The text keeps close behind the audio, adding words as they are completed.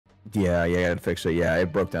Yeah, I fixed it. Yeah,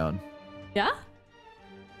 it broke down. Yeah?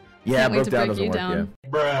 Yeah, Can't it wait broke to down. break Doesn't you work. down. Yeah.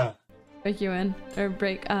 Bruh. Break you in. Or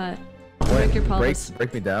break your Break, pelvis.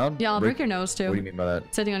 break me down? Yeah, I'll break your nose too. What do you mean by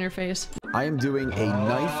that? Sitting on your face. I am doing a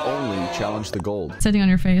knife-only challenge the gold. Sitting on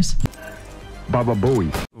your face. Baba Booey.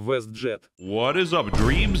 WestJett. What is up,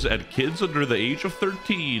 dreams and kids under the age of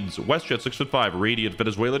 13s? WestJett 6'5", radiant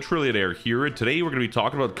Venezuelan trillionaire here, and today we're going to be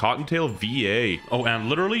talking about CottontailVA. Oh, and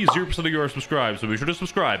literally 0% of you are subscribed, so be sure to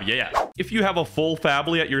subscribe. Yeah. If you have a full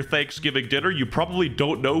family at your Thanksgiving dinner, you probably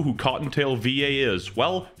don't know who CottontailVA is.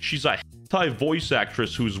 Well, she's a voice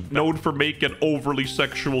actress who's known for making overly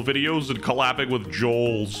sexual videos and collabing with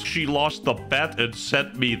Joel's. She lost the bet and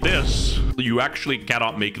sent me this. You actually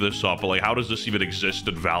cannot make this up. Like, how does this even exist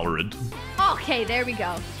in Valorant? Okay, there we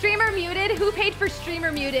go. Streamer muted? Who paid for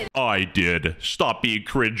streamer muted? I did. Stop being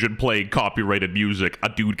cringe and playing copyrighted music. A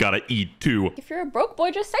dude gotta eat too. If you're a broke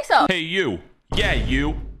boy, just say so. Hey, you. Yeah,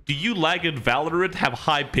 you. Do you lag in Valorant, have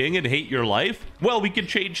high ping, and hate your life? Well, we can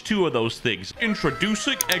change two of those things.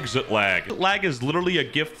 Introducing exit lag. Lag is literally a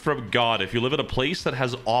gift from God if you live in a place that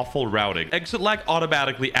has awful routing. Exit lag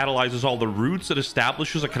automatically analyzes all the routes and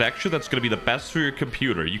establishes a connection that's going to be the best for your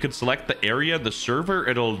computer. You can select the area and the server,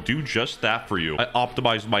 and it'll do just that for you. I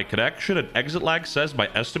optimized my connection, and exit lag says my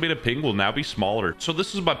estimated ping will now be smaller. So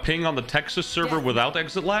this is my ping on the Texas server without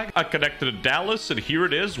exit lag. I connected to Dallas, and here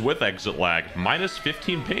it is with exit lag. Minus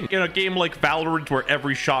 15 ping. In a game like Valorant where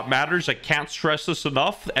every shot matters, I can't stress this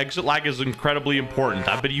enough. Exit lag is incredibly important.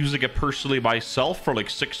 I've been using it personally myself for like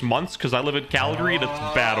 6 months because I live in Calgary and it's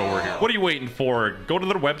bad over here. What are you waiting for? Go to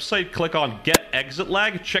their website, click on Get Exit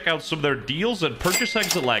Lag, check out some of their deals, and purchase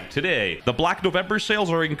Exit Lag today. The Black November sales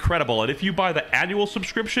are incredible, and if you buy the annual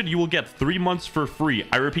subscription, you will get 3 months for free.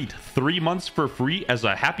 I repeat, 3 months for free as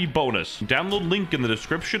a happy bonus. Download link in the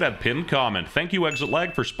description and pinned comment. Thank you, Exit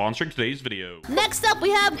Lag, for sponsoring today's video. Next up, we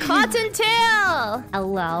have Cottontail.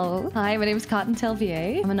 Hello. Hi, my name is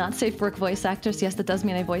CottontailVA. I'm a not safe work voice actress. Yes, that does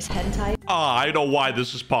mean I voice hentai. I know why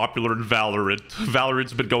this is popular in Valorant.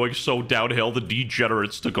 Valorant's been going so downhill, the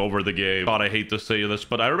degenerates took over the game. God, I hate to say this,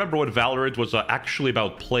 but I remember when Valorant was actually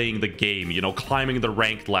about playing the game, you know, climbing the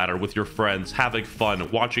ranked ladder with your friends, having fun,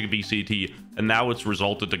 watching VCT, and now it's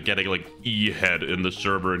resulted to getting like E-head in the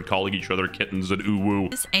server and calling each other kittens and ooh-woo.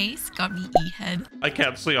 This ace got me E-head. I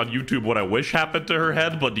can't say on YouTube what I wish happened to her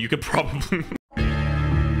head, but you could probably...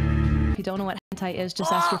 If you don't know what hentai is,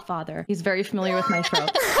 just ask your father. He's very familiar with my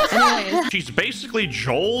throat. Anyways. She's basically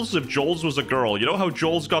JOLLZ if JOLLZ was a girl. You know how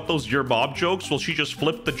JOLLZ got those your mom jokes? Well, she just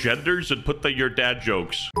flipped the genders and put the your dad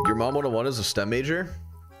jokes. Your mom 101 is a STEM major?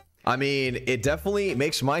 I mean, it definitely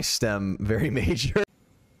makes my STEM very major.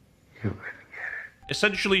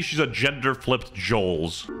 Essentially, she's a gender-flipped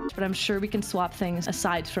JOLLZ. But I'm sure we can swap things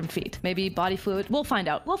aside from feet. Maybe body fluid. We'll find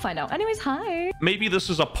out. We'll find out. Anyways, hi. Maybe this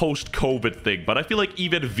is a post-COVID thing, but I feel like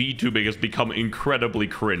even VTubing has become incredibly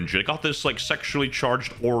cringe. It got this, like, sexually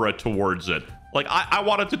charged aura towards it. Like, I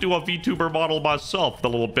wanted to do a VTuber model myself a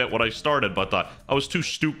little bit when I started, but I was too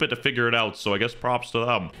stupid to figure it out, so I guess props to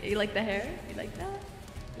them. You like the hair? You like that?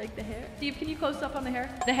 Like the hair? Steve, can you close up on the hair?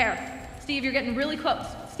 The hair. Steve, you're getting really close.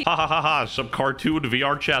 Steve. Ha ha ha ha, some cartoon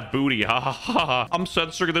VR chat booty. Ha ha ha ha. I'm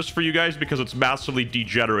censoring this for you guys because it's massively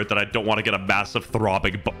degenerate that I don't want to get a massive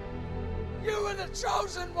throbbing You were the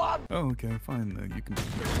chosen one. Oh, okay, fine. You can.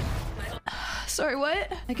 Sorry,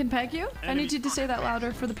 what? I can peg you? I need you to say that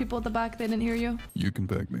louder for the people at the back. They didn't hear you. You can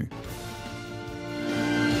peg me.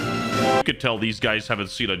 You could tell these guys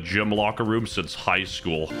haven't seen a gym locker room since high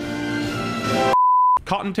school.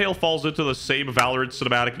 Cottontail falls into the same Valorant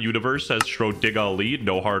cinematic universe as Schrodinger Elite,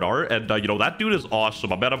 no hard R, and you know, that dude is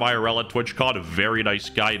awesome. I met him IRL at TwitchCon, very nice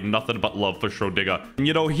guy, nothing but love for Schrodinger. And,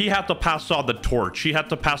 you know, he had to pass on the torch. He had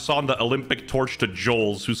to pass on the Olympic torch to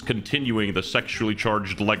JOLLZ, who's continuing the sexually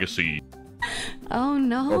charged legacy. Oh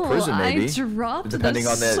no, Or prison, maybe. I dropped Depending the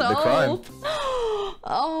on the crime. soap.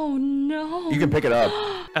 Oh no. You can pick it up.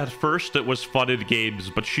 At first, it was fun in games,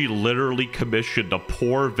 but she literally commissioned a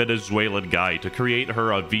poor Venezuelan guy to create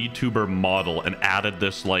her a VTuber model and added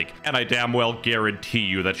this, like, and I damn well guarantee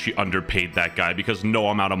you that she underpaid that guy because no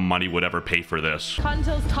amount of money would ever pay for this.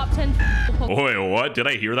 Cottontail's top 10 Pokemon. Wait, what? Did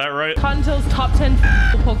I hear that right? Cottontail's top 10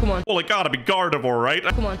 Pokemon. Well, it gotta be Gardevoir, right?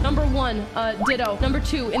 Pokemon. Number 1, Ditto. Number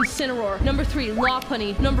 2, Incineroar. Number 3,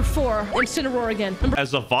 Lopunny. Number 4, Incineroar again.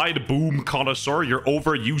 As a Vine Boom connoisseur, you're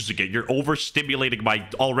overusing it. You're overstimulating my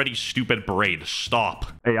already stupid brain. Stop.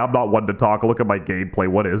 Hey, I'm not one to talk. Look at my gameplay.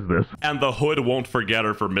 What is this? And the hood won't forget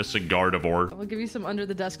her for missing Gardevoir. We'll give you some under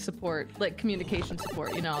the desk support, like communication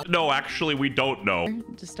support, you know. No, actually, we don't know.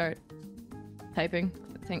 Just start typing.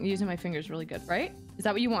 Using my fingers really good, right? Is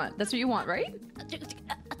that what you want? That's what you want, right?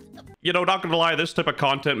 You know, not gonna lie, this type of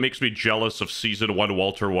content makes me jealous of Season 1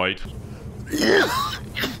 Walter White.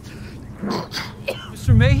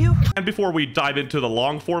 Mr. Mayhew? And before we dive into the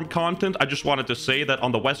long-form content, I just wanted to say that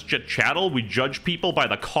on the WestJett channel, we judge people by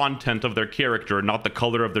the content of their character, not the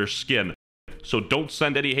color of their skin. So don't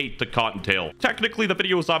send any hate to Cottontail. Technically, the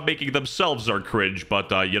videos I'm making themselves are cringe,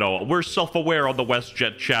 but, you know, we're self-aware on the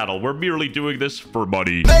WestJett channel. We're merely doing this for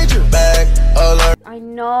money. I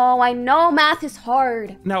know, math is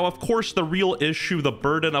hard. Now, of course, the real issue, the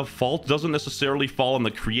burden of fault, doesn't necessarily fall on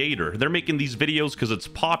the creator. They're making these videos because it's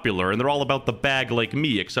popular, and they're all about the bag like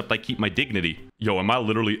me, except I keep my dignity. Yo, am I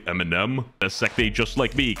literally Eminem? A secte just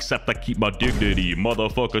like me, except I keep my dignity.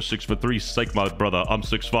 Motherfucker, 6'3", psych my brother. I'm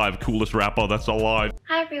 6'5", coolest rapper that's alive.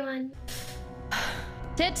 Hi, everyone.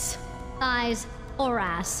 Tits, eyes, or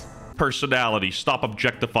ass. Personality, stop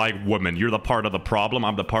objectifying women. You're the part of the problem,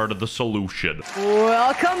 I'm the part of the solution.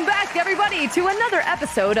 Welcome back, everybody, to another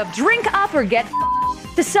episode of Drink Up or Get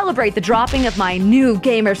to celebrate the dropping of my new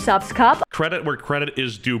Gamer Subs cup. Credit where credit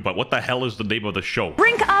is due, but what the hell is the name of the show?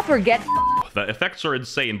 Drink Up or Get. The effects are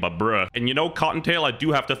insane, but bruh. And you know, Cottontail, I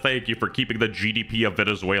do have to thank you for keeping the GDP of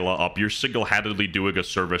Venezuela up. You're single-handedly doing a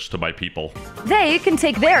service to my people. They can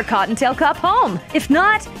take their Cottontail cup home. If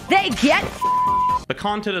not, they get. The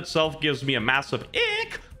content itself gives me a massive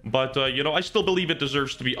ick, but, you know, I still believe it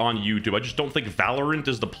deserves to be on YouTube. I just don't think Valorant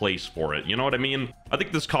is the place for it. You know what I mean? I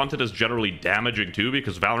think this content is generally damaging, too,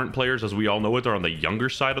 because Valorant players, as we all know it, are on the younger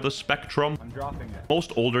side of the spectrum. I'm dropping it.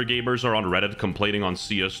 Most older gamers are on Reddit complaining on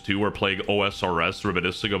CS2 or playing OSRS,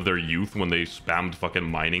 reminiscing of their youth when they spammed fucking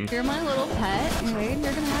mining. You're my little pet, Wade.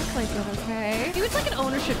 You're gonna act like it, okay? Maybe it's like an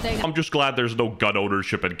ownership thing. I'm just glad there's no gun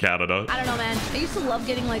ownership in Canada. I don't know, man. I used to love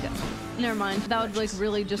getting like... Never mind. That would like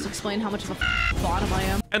really just explain how much of a bottom I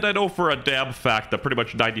am. And I know for a damn fact that pretty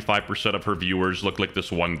much 95% of her viewers look like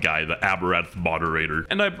this one guy, the Amaranth moderator.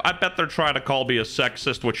 And I bet they're trying to call me a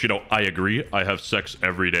sexist, which, you know, I agree. I have sex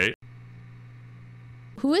every day.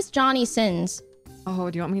 Who is Johnny Sins?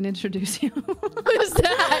 Oh, do you want me to introduce you? Who's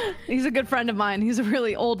that? He's a good friend of mine. He's a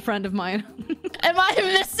really old friend of mine. Am I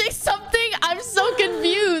missing something? I'm so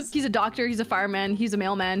confused. He's a doctor. He's a fireman. He's a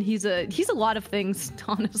mailman. He's a lot of things,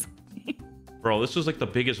 honestly. Bro, this is like the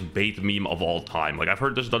biggest bait meme of all time. Like, I've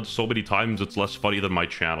heard this done so many times, it's less funny than my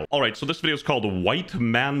channel. All right, so this video is called White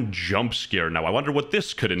Man Jump Scare. Now, I wonder what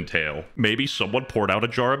this could entail. Maybe someone poured out a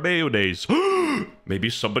jar of mayonnaise.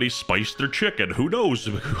 Maybe somebody spiced their chicken. Who knows?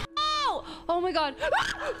 Oh! Oh my god.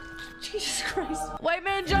 Jesus Christ. White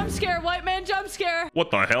man jump scare. White man jump scare. What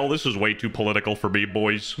the hell? This is way too political for me,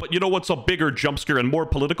 boys. But you know what's a bigger jump scare and more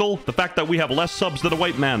political? The fact that we have less subs than a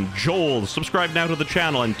white man. Joel, subscribe now to the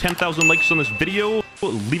channel and 10,000 likes on this video.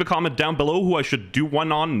 Leave a comment down below who I should do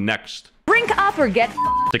one on next. Drink Up or Get.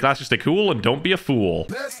 Stay classy, stay cool, and don't be a fool.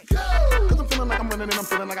 Let's go! 'Cause I'm feeling like I'm running and I'm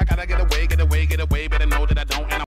feeling like I gotta get away, better know that I